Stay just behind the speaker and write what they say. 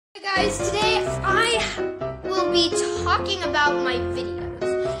guys, today I will be talking about my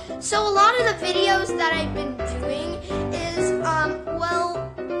videos. So a lot of the videos that I've been doing is,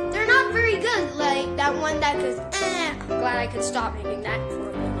 well, they're not very good. Like that one that goes, I'm glad I could stop making that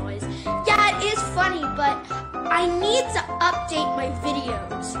horrible noise. Yeah, it is funny, but I need to update my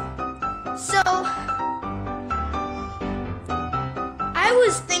videos. So, I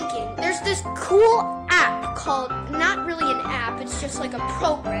was thinking, there's this cool app called, not really an app, it's just like a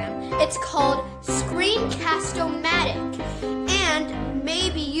program. It's called Screencast-O-Matic, and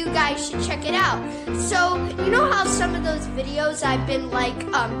maybe you guys should check it out. So, you know how some of those videos I've been like,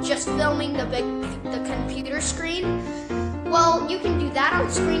 just filming the computer screen? Well, you can do that on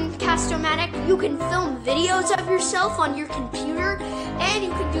Screencast-O-Matic. You can film videos of yourself on your computer, and you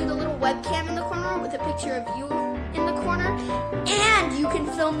can do the little webcam in the corner with a picture of you in the corner, and you can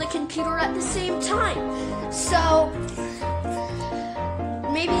film the computer at the same time. So,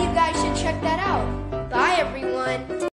 maybe you guys should check that out.